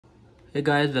Hey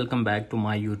guys, welcome back to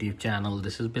my YouTube channel.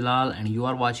 This is Bilal and you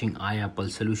are watching iApple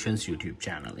Solutions YouTube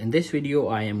channel. In this video,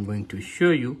 I am going to show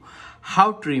you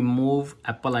how to remove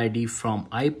Apple ID from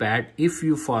iPad if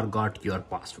you forgot your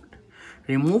password.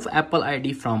 Remove Apple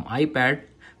ID from iPad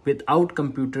without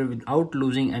computer, without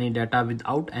losing any data,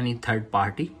 without any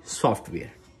third-party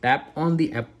software. Tap on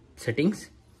the app settings,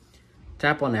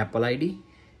 tap on Apple ID,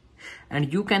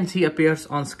 and you can see appears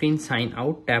on screen sign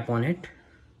out. Tap on it.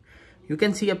 You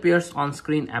can see appears on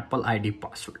screen Apple ID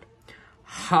password.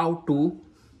 How to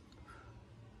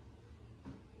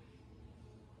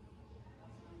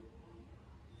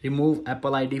remove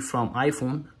Apple ID from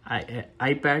iPhone,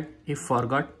 iPad if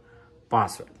forgot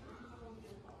password.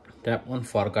 Tap on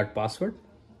forgot password.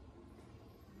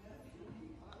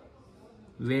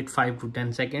 Wait 5 to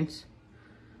 10 seconds.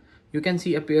 You can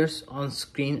see appears on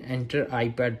screen enter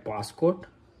iPad passcode.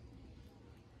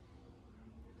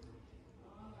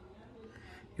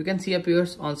 You can see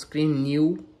appears on screen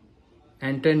new,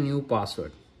 enter new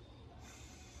password.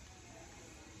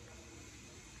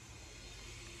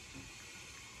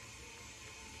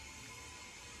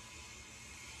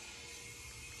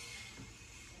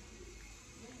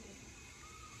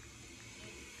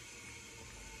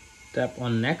 Tap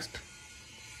on next.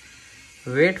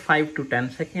 Wait 5 to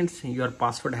 10 seconds. Your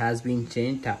password has been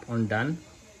changed. Tap on done.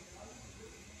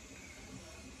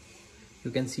 You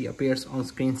can see appears on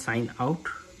screen sign out.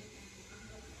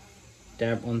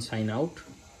 Tap on sign out.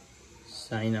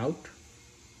 Sign out.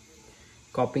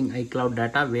 Copying iCloud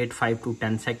data. Wait 5 to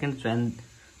 10 seconds. When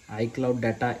iCloud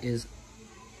data is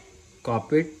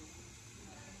copied,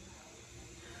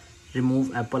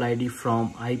 remove Apple ID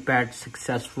from iPad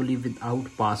successfully without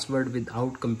password,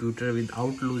 without computer,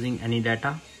 without losing any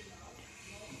data,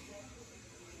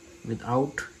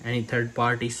 without any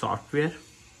third-party software.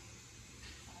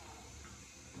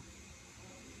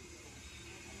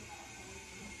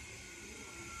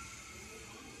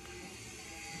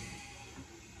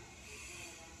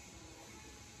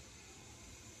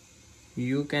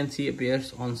 You can see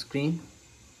appears on screen.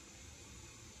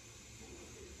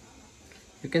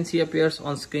 You can see appears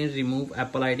on screen remove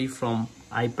Apple ID from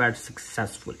iPad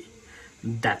successfully.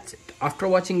 That's it. After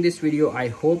watching this video, I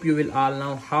hope you will all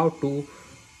know how to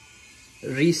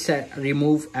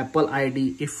remove Apple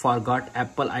ID if forgot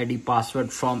Apple ID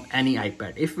password from any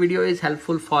iPad. If video is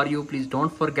helpful for you, please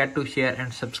don't forget to share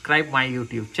and subscribe my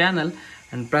YouTube channel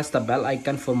and press the bell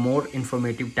icon for more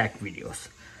informative tech videos.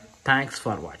 Thanks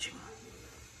for watching.